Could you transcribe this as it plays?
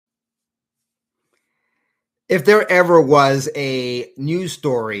If there ever was a news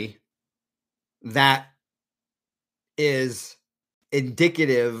story that is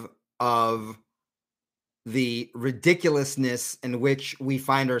indicative of the ridiculousness in which we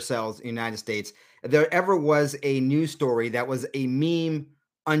find ourselves in the United States, if there ever was a news story that was a meme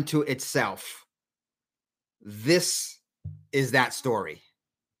unto itself, this is that story.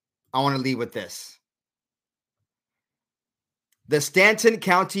 I want to lead with this. The Stanton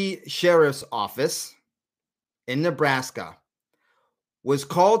County Sheriff's Office in Nebraska was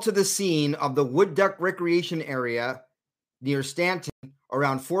called to the scene of the Wood Duck Recreation Area near Stanton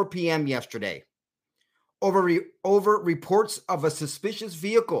around 4 p.m. yesterday over reports of a suspicious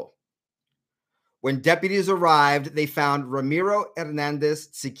vehicle. When deputies arrived, they found Ramiro Hernandez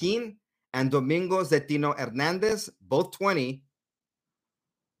Siquin and Domingo Zetino Hernandez, both 20,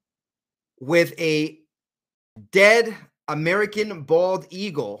 with a dead American bald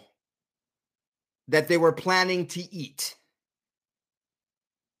eagle that they were planning to eat.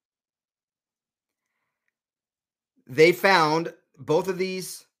 They found both of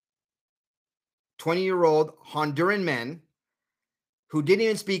these 20-year-old Honduran men who didn't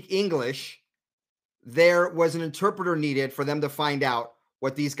even speak English. There was an interpreter needed for them to find out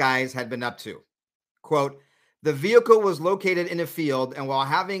what these guys had been up to. Quote, the vehicle was located in a field, and while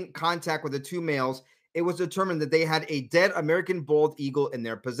having contact with the two males, it was determined that they had a dead American bald eagle in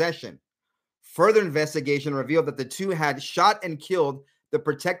their possession. Further investigation revealed that the two had shot and killed the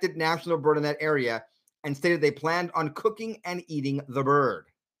protected national bird in that area and stated they planned on cooking and eating the bird,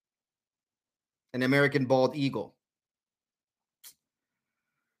 an American bald eagle.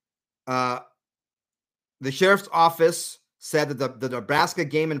 The sheriff's office said that the Nebraska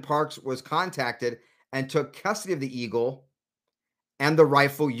Game and Parks was contacted and took custody of the eagle and the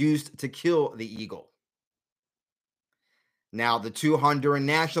rifle used to kill the eagle. Now, the two Honduran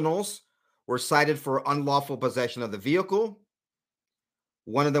nationals were cited for unlawful possession of the vehicle.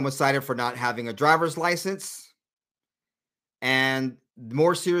 One of them was cited for not having a driver's license. And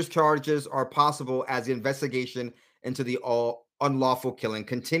more serious charges are possible as the investigation into the unlawful killing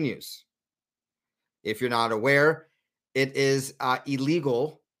continues. If you're not aware, it is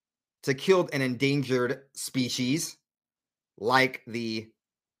illegal to kill an endangered species like the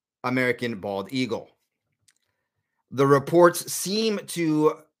American bald eagle. The reports seem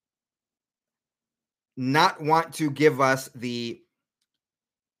to not want to give us the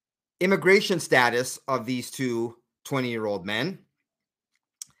immigration status of these two 20-year-old men,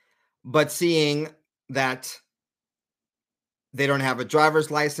 but seeing that they don't have a driver's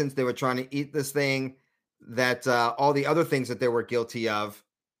license, they were trying to eat this thing, that all the other things that they were guilty of,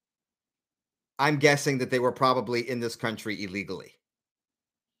 I'm guessing that they were probably in this country illegally.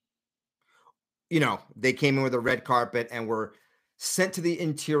 You know, they came in with a red carpet and were sent to the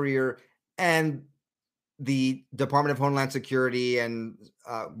interior, and the Department of Homeland Security and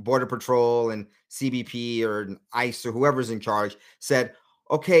Border Patrol and CBP or ICE or whoever's in charge said,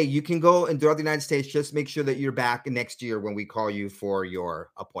 okay, you can go and throughout the United States, just make sure that you're back next year when we call you for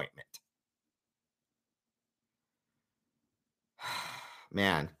your appointment.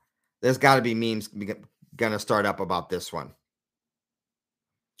 Man, there's got to be memes going to start up about this one.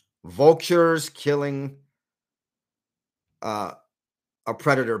 Vultures killing a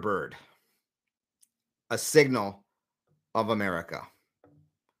predator bird. A signal of America.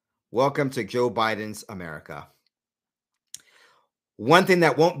 Welcome to Joe Biden's America. One thing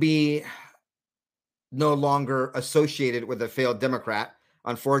that won't be no longer associated with a failed Democrat,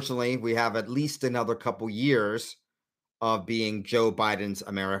 unfortunately, we have at least another couple years of being Joe Biden's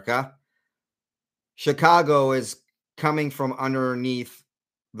America. Chicago is coming from underneath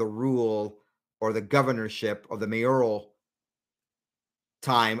the rule or the governorship of the mayoral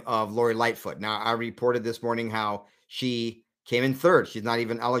time of Lori Lightfoot. Now, I reported this morning how she came in third. She's not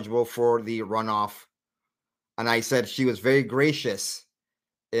even eligible for the runoff. And I said she was very gracious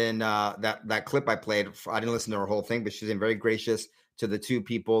in that clip I played. I didn't listen to her whole thing, but she's been very gracious to the two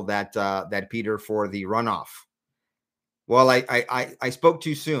people that beat her for the runoff. Well, I spoke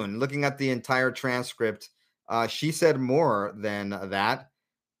too soon. Looking at the entire transcript, she said more than that.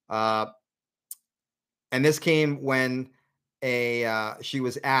 And this came when she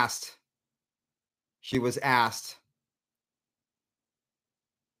was asked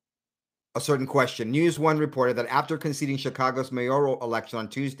a certain question. News One reported that after conceding Chicago's mayoral election on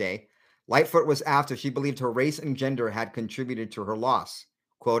Tuesday, Lightfoot was asked if she believed her race and gender had contributed to her loss.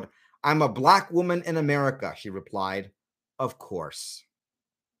 Quote, "I'm a black woman in America," she replied. Of course.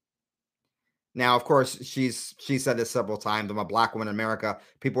 Now, of course, she said this several times. I'm a black woman in America.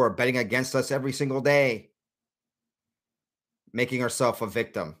 People are betting against us every single day, making herself a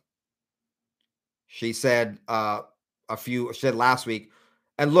victim. She said she said last week,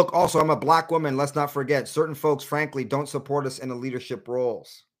 and look, also, I'm a black woman. Let's not forget, certain folks, frankly, don't support us in the leadership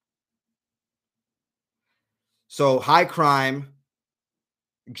roles. So high crime,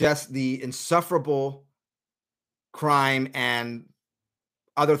 just the insufferable crime and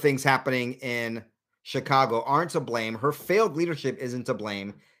other things happening in Chicago aren't to blame. Her failed leadership isn't to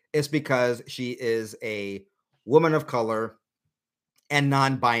blame. It's because she is a woman of color and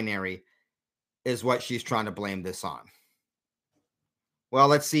non-binary is what she's trying to blame this on. Well,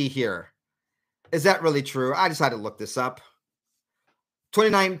 let's see here. Is that really true? I decided to look this up.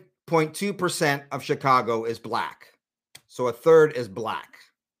 29.2% of Chicago is black. So a third is black.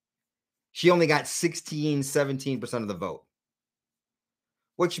 She only got 17% of the vote,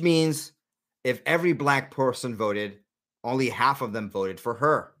 which means if every black person voted, only half of them voted for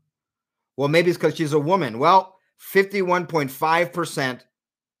her. Well, maybe it's because she's a woman. Well, 51.5%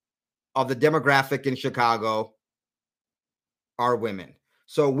 of the demographic in Chicago are women.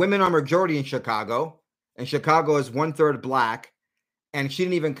 So women are majority in Chicago, and Chicago is 1/3 black, and she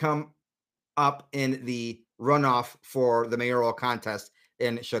didn't even come up in the runoff for the mayoral contest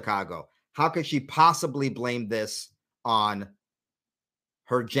in Chicago. How could she possibly blame this on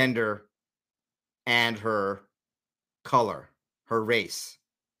her gender and her color, her race?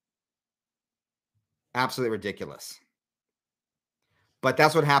 Absolutely ridiculous. But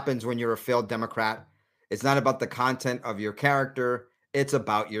that's what happens when you're a failed Democrat. It's not about the content of your character. It's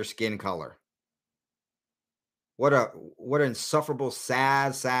about your skin color. What an insufferable,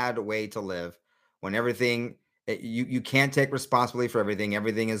 sad way to live when everything you can't take responsibility for everything.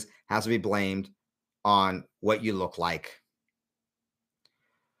 Everything has to be blamed on what you look like.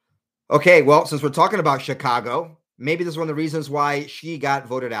 Okay, well, since we're talking about Chicago, maybe this is one of the reasons why she got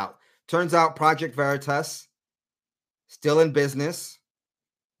voted out. Turns out Project Veritas still in business,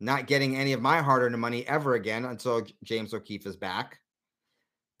 not getting any of my hard-earned money ever again until James O'Keefe is back.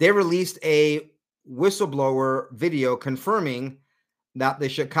 They released a whistleblower video confirming that the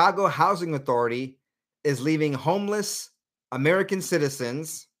Chicago Housing Authority is leaving homeless American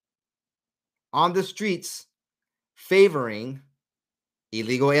citizens on the streets, favoring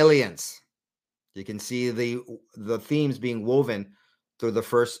illegal aliens. You can see the themes being woven through the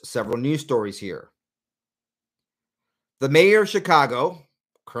first several news stories here. The mayor of Chicago,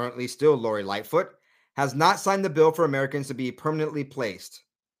 currently still Lori Lightfoot, has not signed the bill for Americans to be permanently placed.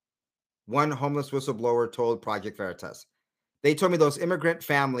 One homeless whistleblower told Project Veritas. They told me those migrant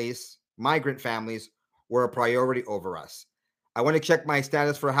families, were a priority over us. I want to check my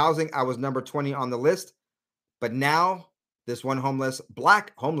status for housing. I was number 20 on the list. But now, this one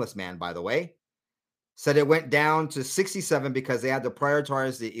black homeless man, by the way, said it went down to 67 because they had to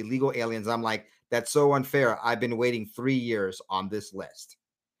prioritize the illegal aliens. I'm like, that's so unfair. I've been waiting 3 years on this list.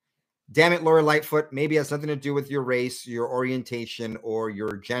 Damn it, Lori Lightfoot. Maybe it has something to do with your race, your orientation, or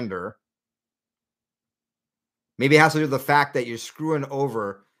your gender. Maybe it has to do with the fact that you're screwing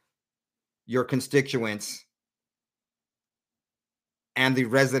over your constituents and the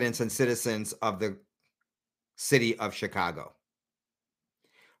residents and citizens of the city of Chicago.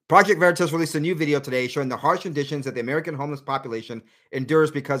 Project Veritas released a new video today showing the harsh conditions that the American homeless population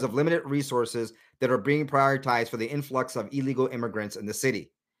endures because of limited resources that are being prioritized for the influx of illegal immigrants in the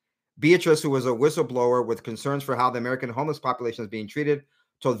city. Beatrice, who was a whistleblower with concerns for how the American homeless population is being treated,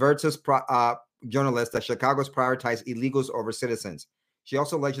 told Veritas journalists that Chicago's prioritized illegals over citizens. She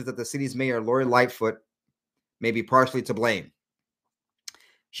also alleges that the city's mayor, Lori Lightfoot, may be partially to blame.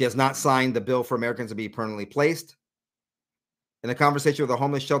 She has not signed the bill for Americans to be permanently placed. In a conversation with a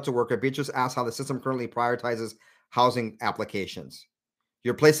homeless shelter worker, Beatrice asked how the system currently prioritizes housing applications.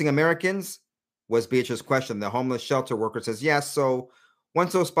 You're placing Americans? Was Beatrice's question. The homeless shelter worker says, yes. So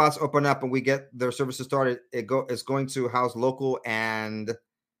once those spots open up and we get their services started, it's going to house local and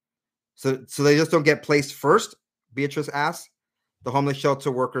so they just don't get placed first? Beatrice asked. The homeless shelter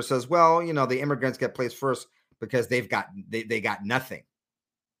worker says, well, the immigrants get placed first because they got nothing.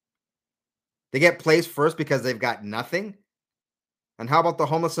 They get placed first because they've got nothing? And how about the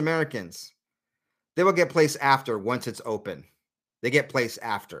homeless Americans? They will get placed after once it's open. They get placed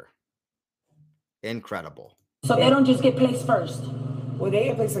after. Incredible. So they don't just get placed first. Well, they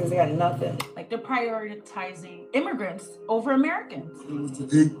get placed because they got nothing. Like they're prioritizing immigrants over Americans. It was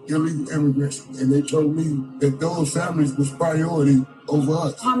the illegal immigrants, and they told me that those families was priority over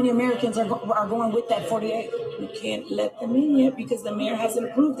us. How many Americans are going with that 48? We can't let them in yet because the mayor hasn't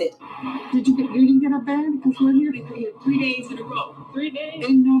approved it. You didn't get a bed because we're here 3 days in a row. 3 days?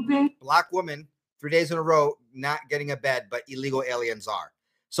 Ain't no bed. Black woman, 3 days in a row, not getting a bed, but illegal aliens are.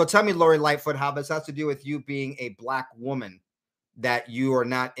 So tell me, Lori Lightfoot, how this has to do with you being a black woman, that you are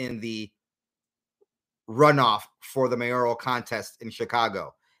not in the runoff for the mayoral contest in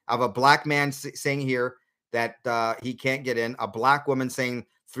Chicago. I have a black man saying here that he can't get in, a black woman saying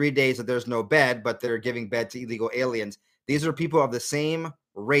 3 days that there's no bed, but they're giving bed to illegal aliens. These are people of the same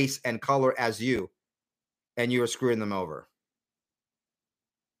race and color as you, and you are screwing them over.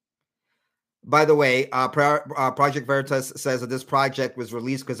 By the way, Project Veritas says that this project was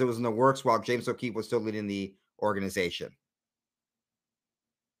released because it was in the works while James O'Keefe was still leading the organization.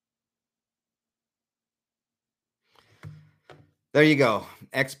 There you go.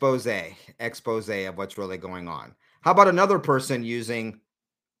 Expose of what's really going on. How about another person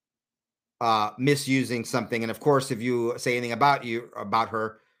misusing something? And of course, if you say anything about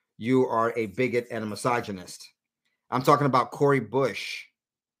her, you are a bigot and a misogynist. I'm talking about Cori Bush,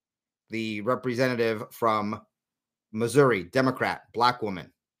 the representative from Missouri, Democrat, black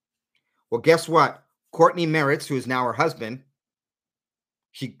woman. Well, guess what? Courtney Meritz, who is now her husband,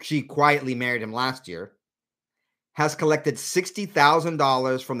 she quietly married him last year, has collected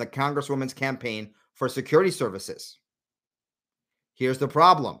 $60,000 from the Congresswoman's campaign for security services. Here's the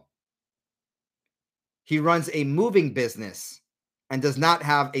problem. He runs a moving business and does not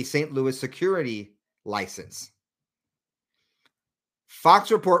have a St. Louis security license. Fox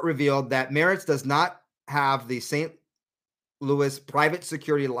report revealed that Meritz does not have the St. Louis private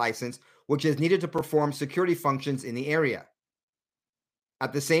security license, which is needed to perform security functions in the area.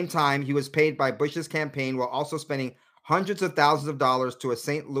 At the same time, he was paid by Bush's campaign while also spending hundreds of thousands of dollars to a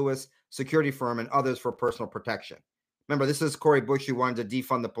St. Louis security firm and others for personal protection. Remember, this is Cori Bush who wanted to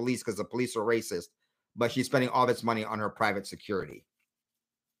defund the police because the police are racist, but she's spending all of its money on her private security.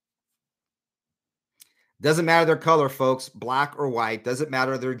 Doesn't matter their color, folks, black or white, doesn't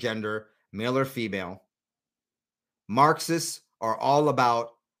matter their gender, male or female. Marxists are all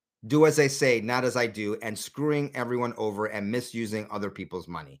about do as I say, not as I do, and screwing everyone over and misusing other people's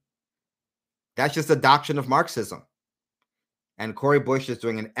money. That's just the doctrine of Marxism. And Cori Bush is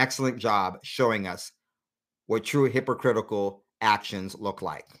doing an excellent job showing us what true hypocritical actions look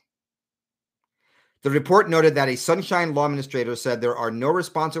like. The report noted that a Sunshine Law administrator said there are no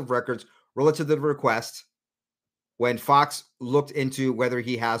responsive records relative to the request when Fox looked into whether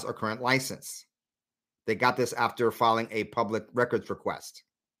he has a current license. They got this after filing a public records request.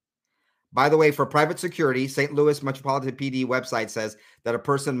 By the way, for private security, St. Louis Metropolitan PD website says that a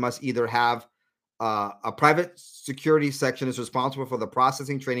person must either have a private security section is responsible for the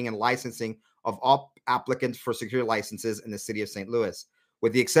processing, training, and licensing of all applicants for security licenses in the city of St. Louis.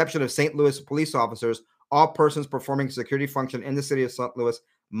 With the exception of St. Louis police officers, all persons performing security function in the city of St. Louis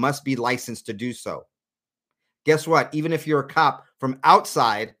must be licensed to do so. Guess what? Even if you're a cop from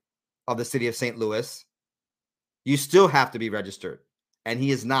outside of the city of St. Louis, you still have to be registered. And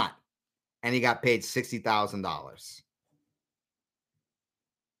he is not. And he got paid $60,000.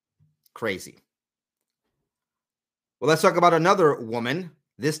 Crazy. Well, let's talk about another woman,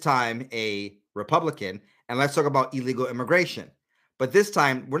 this time a Republican, and let's talk about illegal immigration. But this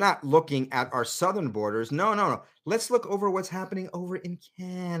time, we're not looking at our southern borders. No. Let's look over what's happening over in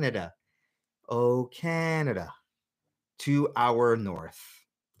Canada. Oh, Canada. To our north,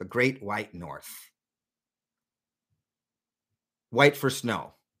 the great white north. White for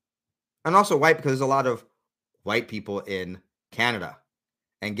snow. And also white because there's a lot of white people in Canada.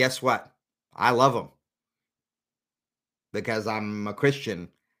 And guess what? I love them. Because I'm a Christian.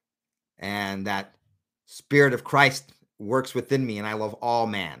 And that Spirit of Christ works within me. And I love all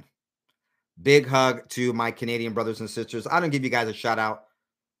man. Big hug to my Canadian brothers and sisters. I don't give you guys a shout out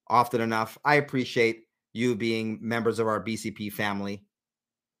often enough. I appreciate you being members of our BCP family.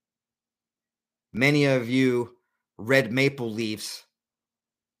 Many of you red maple leafs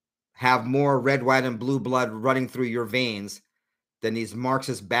have more red, white, and blue blood running through your veins than these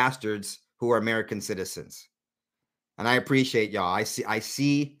Marxist bastards who are American citizens. And I appreciate y'all. I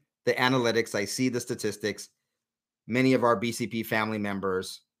see the analytics. I see the statistics. Many of our BCP family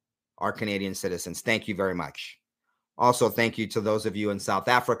members are Canadian citizens. Thank you very much. Also, thank you to those of you in South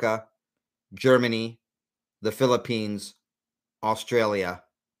Africa, Germany, the Philippines, Australia,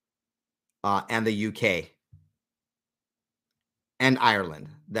 and the UK. And Ireland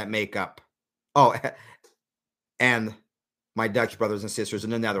that make up. Oh, and my Dutch brothers and sisters in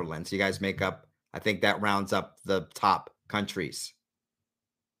the Netherlands. You guys make up, I think that rounds up the top countries.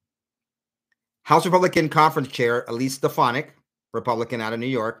 House Republican Conference Chair Elise Stefanik, Republican out of New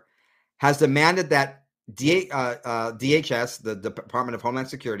York, has demanded that DHS, the Department of Homeland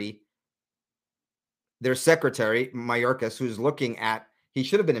Security, their secretary, Mayorkas, who's looking at, he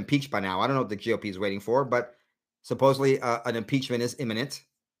should have been impeached by now. I don't know what the GOP is waiting for, but supposedly an impeachment is imminent.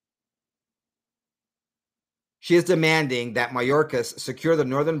 She is demanding that Mayorkas secure the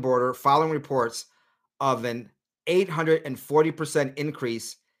northern border following reports of an 840%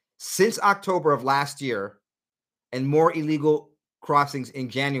 increase since October of last year, and more illegal crossings in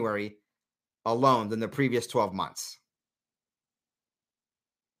January alone than the previous 12 months.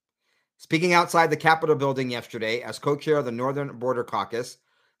 Speaking outside the Capitol building yesterday as co-chair of the Northern Border Caucus,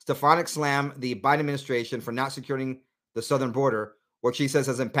 Stefanik slammed the Biden administration for not securing the southern border, which she says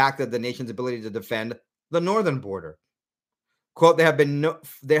has impacted the nation's ability to defend the northern border. Quote, there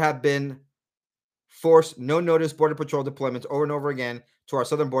have been forced no-notice Border Patrol deployments over and over again to our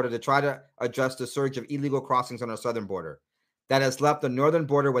southern border to try to address the surge of illegal crossings on our southern border. That has left the northern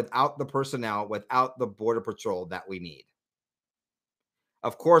border without the personnel, without the Border Patrol that we need.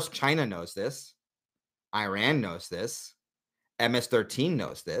 Of course, China knows this. Iran knows this. MS-13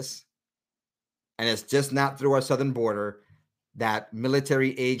 knows this. And it's just not through our southern border that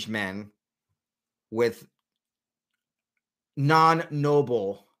military-age men with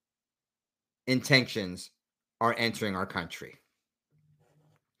non-noble intentions are entering our country.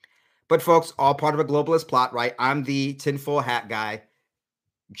 But folks, all part of a globalist plot, right? I'm the tinfoil hat guy.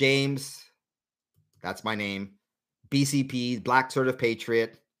 James, that's my name. BCP, Black Assertive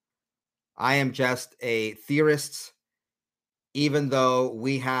Patriot. I am just a theorist, even though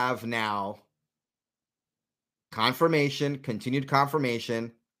we have now continued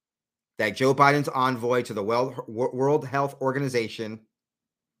confirmation that Joe Biden's envoy to the World Health Organization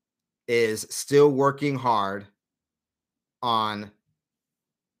is still working hard on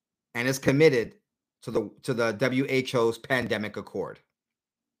and is committed to the WHO's pandemic accord.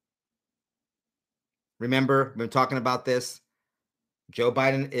 Remember, we've been talking about this. Joe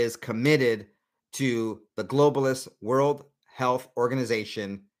Biden is committed to the globalist World Health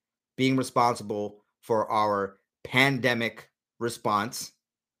Organization being responsible for our pandemic response,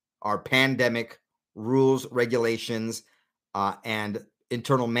 our pandemic rules, regulations, and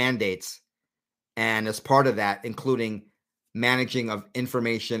internal mandates. And as part of that, including managing of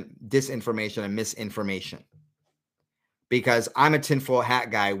information, disinformation, and misinformation. Because I'm a tinfoil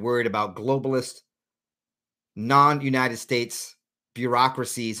hat guy worried about globalist, non-United States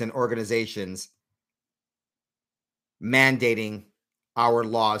bureaucracies and organizations mandating our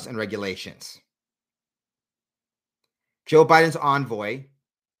laws and regulations. Joe Biden's envoy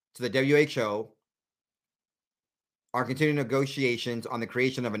to the WHO are continuing negotiations on the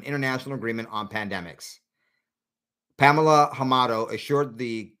creation of an international agreement on pandemics. Pamela Hamato assured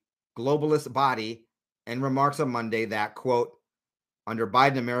the globalist body in remarks on Monday that, quote, under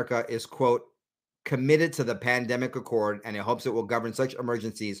Biden, America is, quote, committed to the pandemic accord, and it hopes it will govern such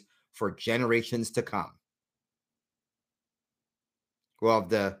emergencies for generations to come. Well, if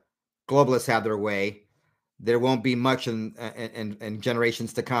the globalists have their way, there won't be much in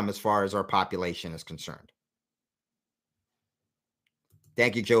generations to come as far as our population is concerned.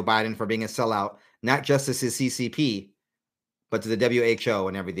 Thank you, Joe Biden, for being a sellout, not just to his CCP, but to the WHO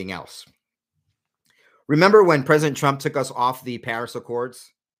and everything else. Remember when President Trump took us off the Paris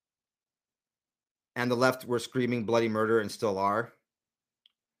Accords? And the left were screaming bloody murder and still are.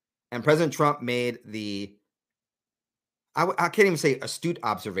 And President Trump made I can't even say astute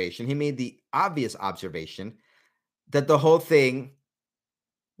observation. He made the obvious observation that the whole thing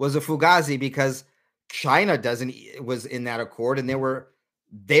was a fugazi because China was in that accord, and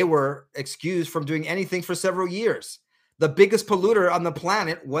they were excused from doing anything for several years. The biggest polluter on the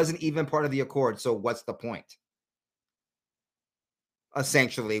planet wasn't even part of the accord. So what's the point?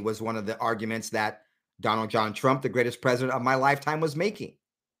 Essentially was one of the arguments that Donald John Trump, the greatest president of my lifetime, was making.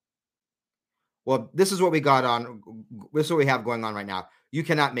 Well, this is what we have going on right now. You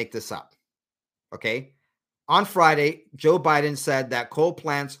cannot make this up. Okay. On Friday, Joe Biden said that coal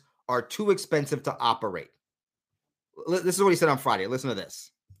plants are too expensive to operate. This is what he said on Friday. Listen to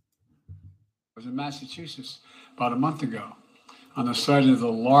this. I was in Massachusetts about a month ago on the site of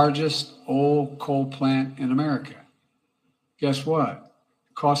the largest old coal plant in America. Guess what?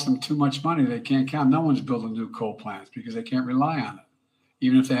 It costs them too much money. They can't count. No one's building new coal plants because they can't rely on it,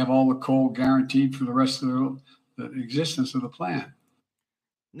 even if they have all the coal guaranteed for the rest of the existence of the plant.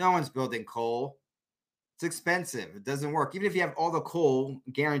 No one's building coal. It's expensive. It doesn't work. Even if you have all the coal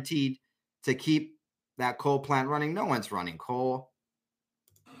guaranteed to keep that coal plant running, no one's running coal.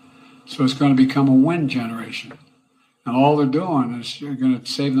 So it's going to become a wind generation. And all they're doing is you're going to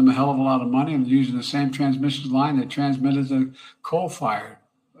save them a hell of a lot of money and using the same transmission line that transmitted the coal-fired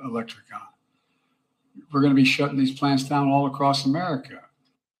electric on. We're going to be shutting these plants down all across America.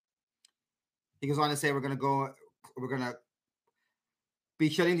 He goes on to say we're going to be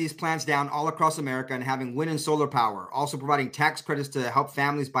shutting these plants down all across America and having wind and solar power, also providing tax credits to help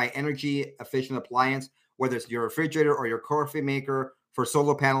families buy energy efficient appliance, whether it's your refrigerator or your coffee maker for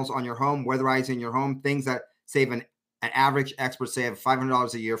solar panels on your home, weatherizing your home, things that save an average, experts say,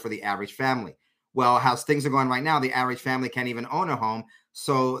 $500 a year for the average family. Well, how things are going right now, the average family can't even own a home.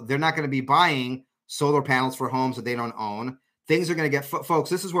 So they're not going to be buying solar panels for homes that they don't own. Things are going to get, folks,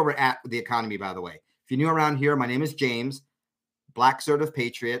 this is where we're at with the economy, by the way. If you're new around here, my name is James, Black Assertive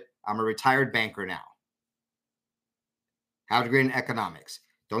Patriot. I'm a retired banker now. Have a degree in economics.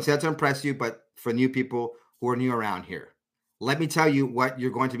 Don't say that to impress you, but for new people who are new around here, let me tell you what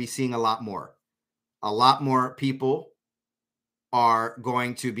you're going to be seeing a lot more. A lot more people are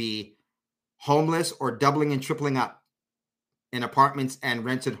going to be homeless or doubling and tripling up in apartments and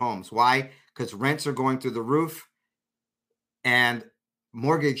rented homes. Why? Because rents are going through the roof and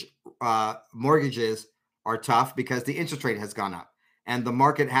mortgages are tough because the interest rate has gone up and the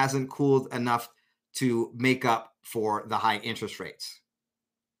market hasn't cooled enough to make up for the high interest rates.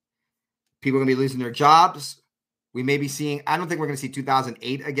 People are going to be losing their jobs. We may be seeing, I don't think we're going to see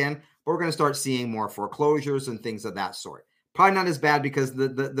 2008 again, but we're going to start seeing more foreclosures and things of that sort. Probably not as bad because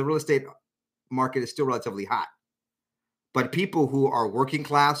the real estate market is still relatively hot. But people who are working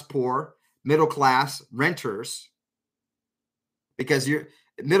class, poor, middle class, renters, because you're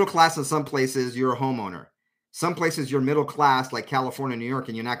middle class in some places, you're a homeowner. Some places you're middle class, like California, New York,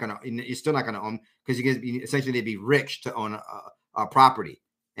 and you're still not going to own because you essentially they'd be rich to own a property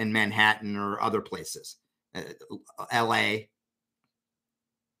in Manhattan or other places, LA.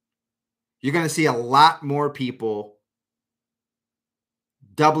 You're going to see a lot more people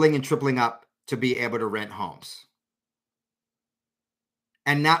doubling and tripling up to be able to rent homes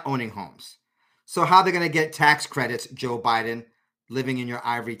and not owning homes. So how are they going to get tax credits, Joe Biden, living in your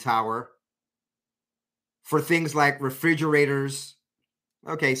ivory tower, for things like refrigerators?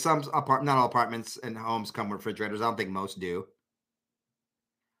 Okay, not all apartments and homes come with refrigerators. I don't think most do.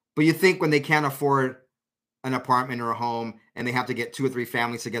 But you think when they can't afford an apartment or a home and they have to get 2 or 3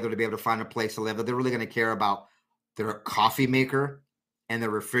 families together to be able to find a place to live, that they're really going to care about their coffee maker and their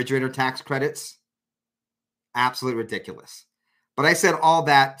refrigerator tax credits? Absolutely ridiculous. But I said all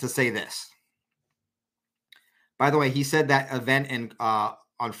that to say this. By the way, he said that event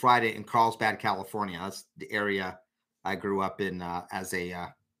on Friday in Carlsbad, California. That's the area I grew up in as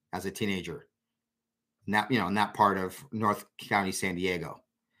a teenager. In that part of North County, San Diego.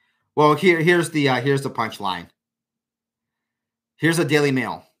 Well, here's the punchline. Here's a Daily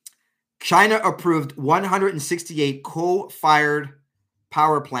Mail. China approved 168 coal-fired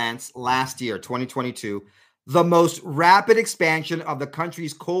power plants last year, 2022, the most rapid expansion of the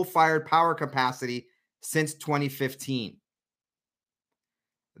country's coal-fired power capacity since 2015.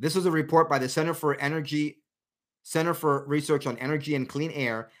 This was a report by the Center for Research on Energy and Clean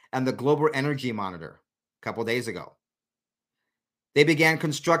Air and the Global Energy Monitor a couple days ago. They began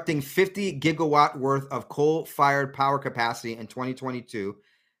constructing 50 gigawatt worth of coal-fired power capacity in 2022.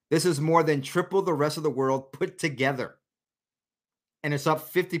 This is more than triple the rest of the world put together. And it's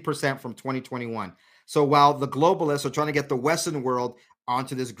up 50% from 2021. So while the globalists are trying to get the Western world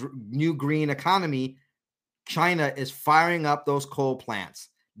onto this new green economy, China is firing up those coal plants.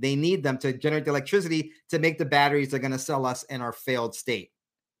 They need them to generate the electricity to make the batteries they're going to sell us in our failed state.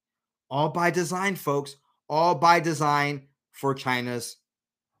 All by design, folks. All by design for China's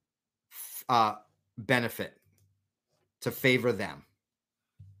benefit, to favor them.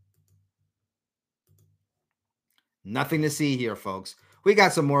 Nothing to see here, folks. We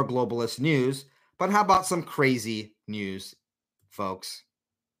got some more globalist news, but how about some crazy news, folks?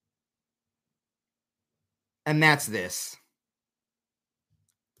 And that's this.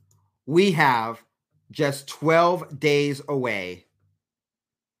 We have just 12 days away,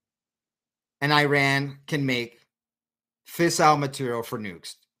 and Iran can make fissile material for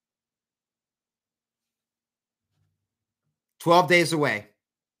nukes. 12 days away.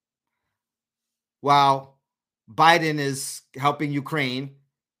 While Biden is helping Ukraine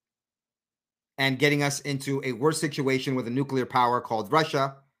and getting us into a worse situation with a nuclear power called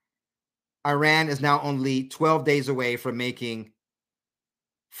Russia, Iran is now only 12 days away from making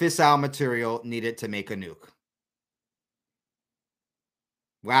fissile material needed to make a nuke.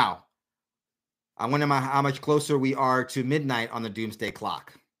 Wow. I wonder how much closer we are to midnight on the doomsday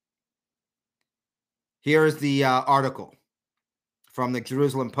clock. Here is the article from the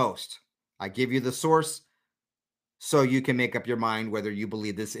Jerusalem Post. I give you the source so you can make up your mind whether you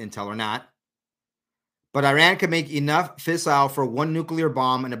believe this intel or not. But Iran can make enough fissile for one nuclear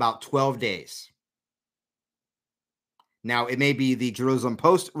bomb in about 12 days. Now, it may be the Jerusalem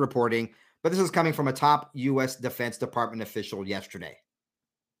Post reporting, but this is coming from a top U.S. Defense Department official yesterday.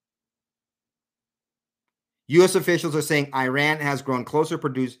 U.S. officials are saying Iran has grown closer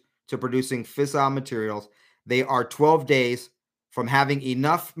to producing fissile materials. They are 12 days from having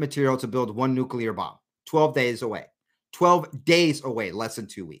enough material to build one nuclear bomb. 12 days away. 12 days away, less than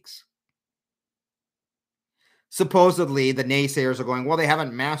 2 weeks. Supposedly, the naysayers are going, well, they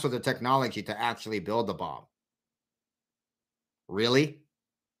haven't mastered the technology to actually build the bomb. Really?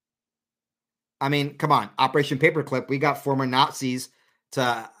 I mean, come on. Operation Paperclip, we got former Nazis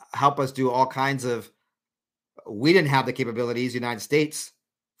to help us do all kinds of... We didn't have the capabilities, United States,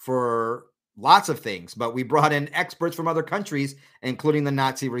 for lots of things, but we brought in experts from other countries, including the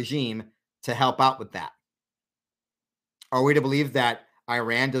Nazi regime, to help out with that. Are we to believe that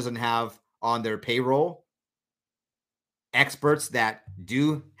Iran doesn't have on their payroll experts that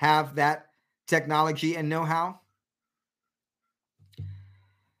do have that technology and know-how?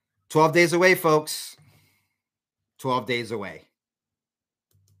 12 days away, folks. 12 days away.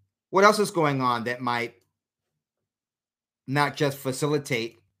 What else is going on that might not just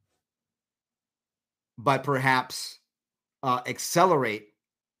facilitate, but perhaps accelerate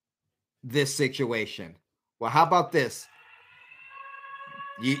this situation? Well, how about this?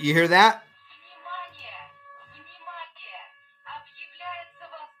 You hear that?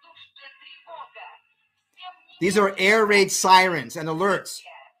 These are air raid sirens and alerts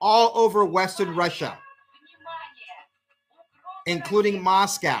all over Western Russia, including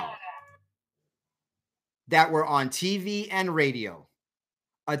Moscow, that were on TV and radio.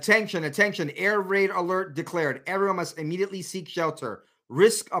 Attention, attention, air raid alert declared. Everyone must immediately seek shelter.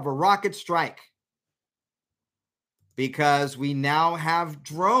 Risk of a rocket strike. Because we now have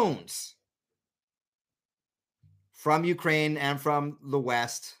drones from Ukraine and from the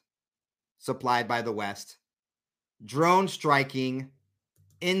West, supplied by the West. Drone striking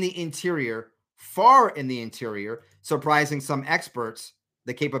in the interior, far in the interior, surprising some experts,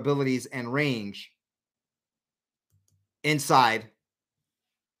 the capabilities and range inside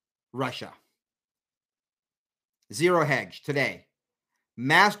Russia. Zero Hedge today.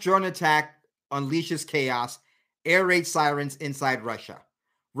 Mass drone attack unleashes chaos. Air raid sirens inside Russia.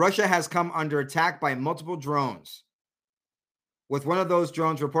 Russia has come under attack by multiple drones, with one of those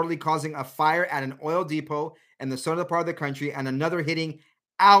drones reportedly causing a fire at an oil depot in the southern part of the country and another hitting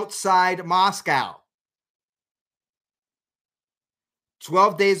outside Moscow.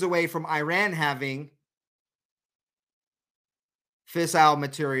 12 days away from Iran having fissile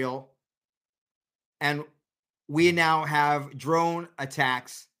material, and we now have drone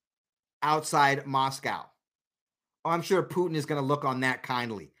attacks outside Moscow. Oh, I'm sure Putin is going to look on that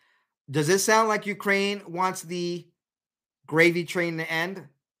kindly. Does this sound like Ukraine wants the gravy train to end?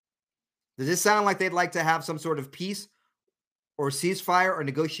 Does this sound like they'd like to have some sort of peace or ceasefire or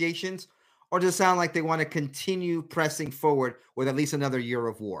negotiations? Or does it sound like they want to continue pressing forward with at least another year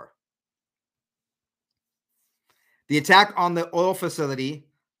of war? The attack on the oil facility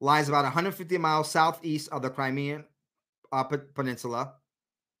lies about 150 miles southeast of the Crimean Peninsula,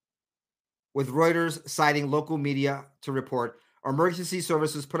 with Reuters citing local media to report emergency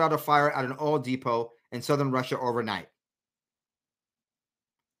services put out a fire at an oil depot in southern Russia overnight.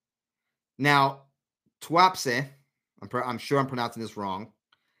 Now, Tuapse, I'm sure I'm pronouncing this wrong,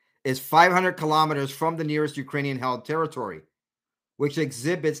 is 500 kilometers from the nearest Ukrainian-held territory, which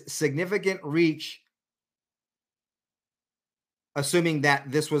exhibits significant reach, assuming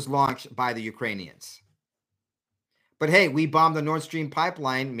that this was launched by the Ukrainians. But hey, we bombed the Nord Stream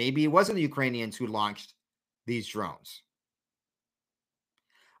pipeline. Maybe it wasn't the Ukrainians who launched these drones.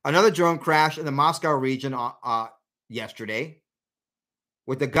 Another drone crashed in the Moscow region yesterday,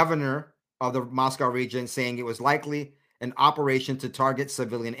 with the governor of the Moscow region saying it was likely an operation to target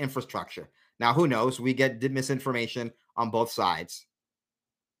civilian infrastructure. Now, who knows? We get misinformation on both sides.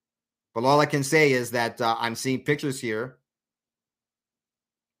 But all I can say is that I'm seeing pictures here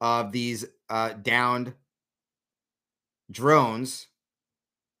of these downed drones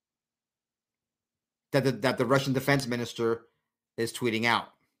that the Russian defense minister is tweeting out,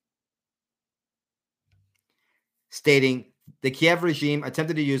 stating the Kiev regime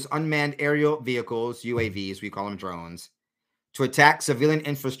attempted to use unmanned aerial vehicles, UAVs, we call them drones, to attack civilian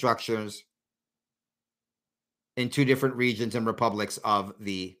infrastructures in two different regions and republics of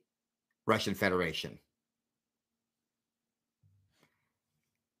the Russian Federation.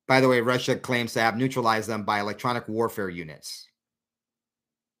 By the way, Russia claims to have neutralized them by electronic warfare units.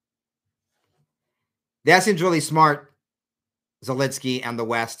 That seems really smart, Zelensky and the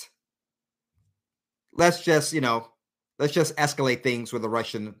West. Let's just escalate things with the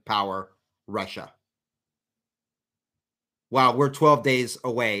Russian power, Russia. Wow, we're 12 days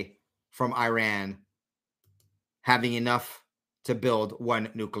away from Iran having enough to build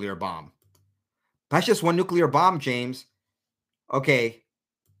one nuclear bomb. That's just one nuclear bomb, James. Okay.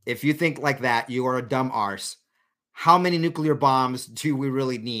 If you think like that, you are a dumb arse. how many nuclear bombs do we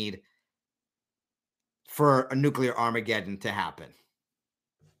really need for a nuclear Armageddon to happen?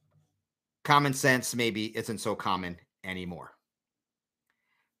 Common sense maybe isn't so common anymore.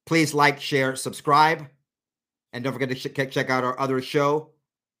 Please like, share, subscribe, and don't forget to check out our other show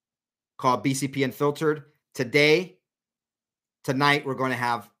called BCP Unfiltered. Tonight, we're going to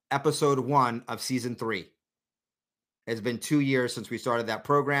have episode 1 of season 3. It's been 2 years since we started that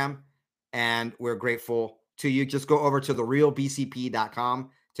program, and we're grateful to you. Just go over to therealbcp.com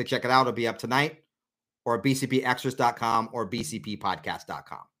to check it out. It'll be up tonight, or bcpextras.com or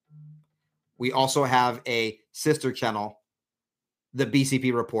bcppodcast.com. We also have a sister channel, the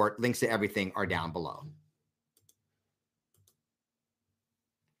BCP Report. Links to everything are down below.